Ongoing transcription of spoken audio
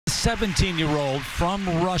17-year-old from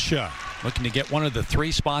Russia, looking to get one of the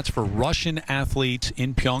 3 spots for Russian athletes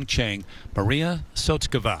in Pyeongchang, Maria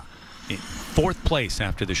Sotskova, in 4th place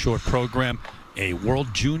after the short program. A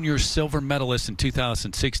World Junior silver medalist in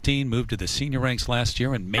 2016, moved to the senior ranks last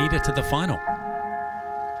year and made it to the final.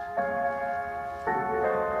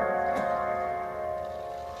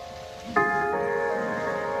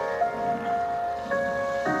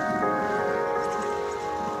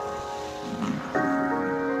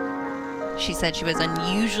 She said she was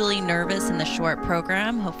unusually nervous in the short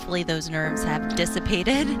program. Hopefully those nerves have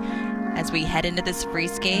dissipated as we head into this free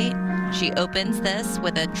skate. She opens this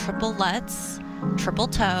with a triple Lutz, triple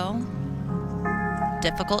toe,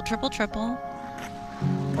 difficult triple.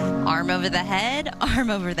 Arm over the head, arm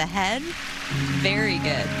over the head. Very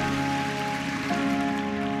good.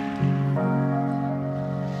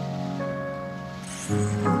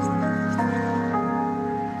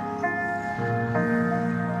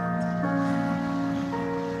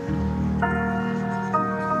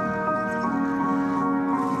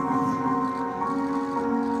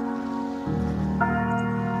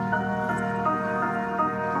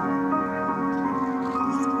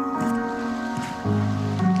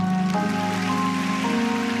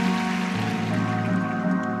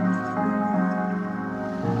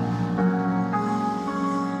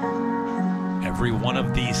 Every one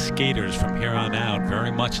of these skaters from here on out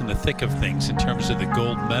very much in the thick of things in terms of the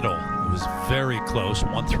gold medal. It was very close,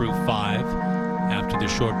 1 through 5 after the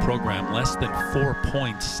short program, less than 4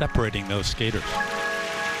 points separating those skaters.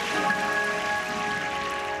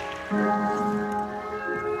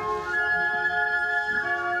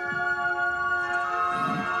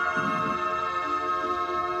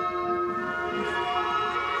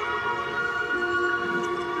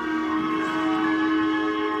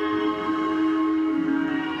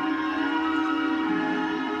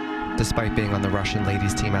 Despite being on the Russian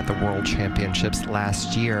ladies team at the World Championships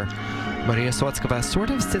last year, Maria Sotskova sort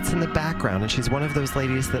of sits in the background, and she's one of those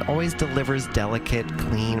ladies that always delivers delicate,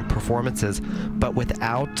 clean performances. But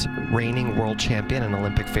without reigning world champion and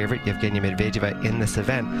Olympic favorite Yevgenia Medvedeva in this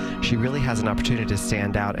event, she really has an opportunity to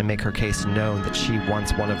stand out and make her case known that she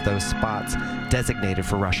wants one of those spots designated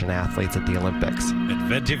for Russian athletes at the Olympics.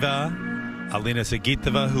 Medvedeva, Alina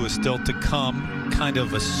Zagitova, who is still to come, kind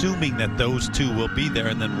of assuming that those 2 will be there,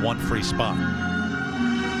 and then 1 free spot.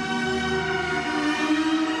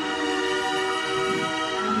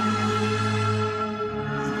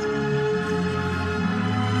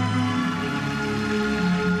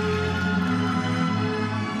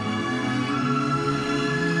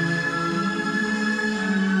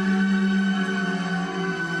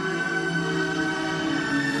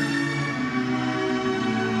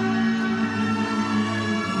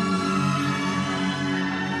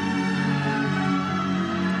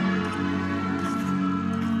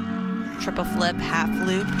 Triple flip, half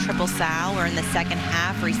loop, triple sow. We're in the second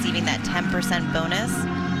half, receiving that 10% bonus.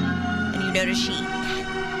 And you notice she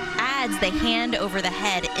adds the hand over the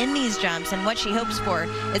head in these jumps, and what she hopes for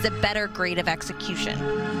is a better grade of execution.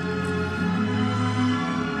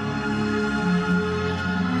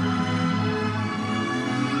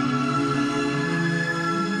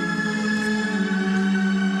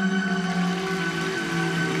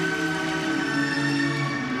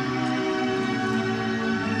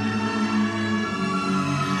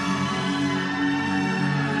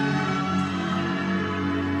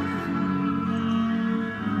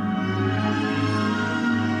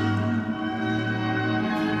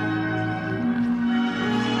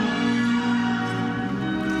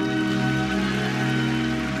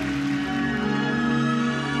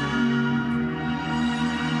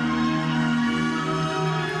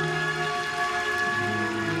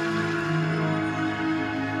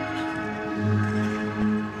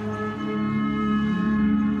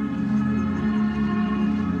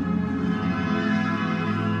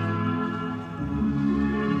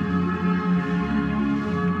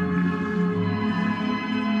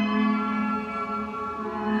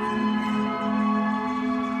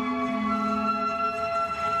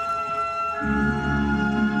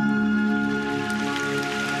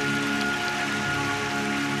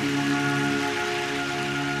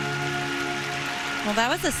 Well,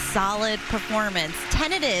 that was a solid performance.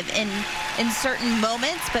 Tentative in certain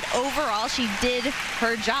moments, but overall she did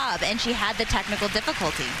her job, and she had the technical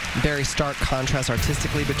difficulty. Very stark contrast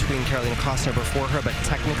artistically between Karolina Kostner before her, but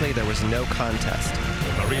technically there was no contest.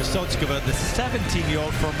 Maria Sotskova, the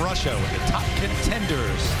 17-year-old from Russia, with the top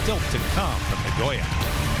contenders still to come from Nagoya.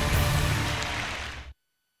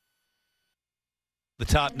 The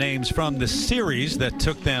top names from the series that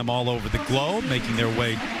took them all over the globe, making their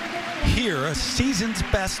way here. A season's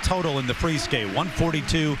best total in the free skate,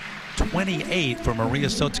 142 228 for Maria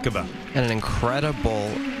Sotskova. And an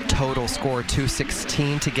incredible total score,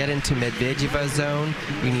 216. To get into Medvedeva zone,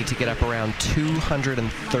 you need to get up around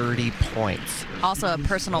 230 points. Also a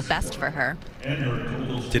personal best for her.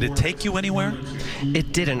 Did it take you anywhere?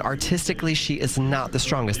 It didn't. Artistically, she is not the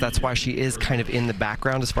strongest. That's why she is kind of in the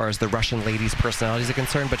background as far as the Russian ladies' personalities are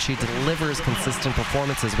concerned, but she delivers consistent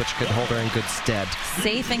performances which could hold her in good stead.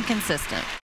 Safe and consistent.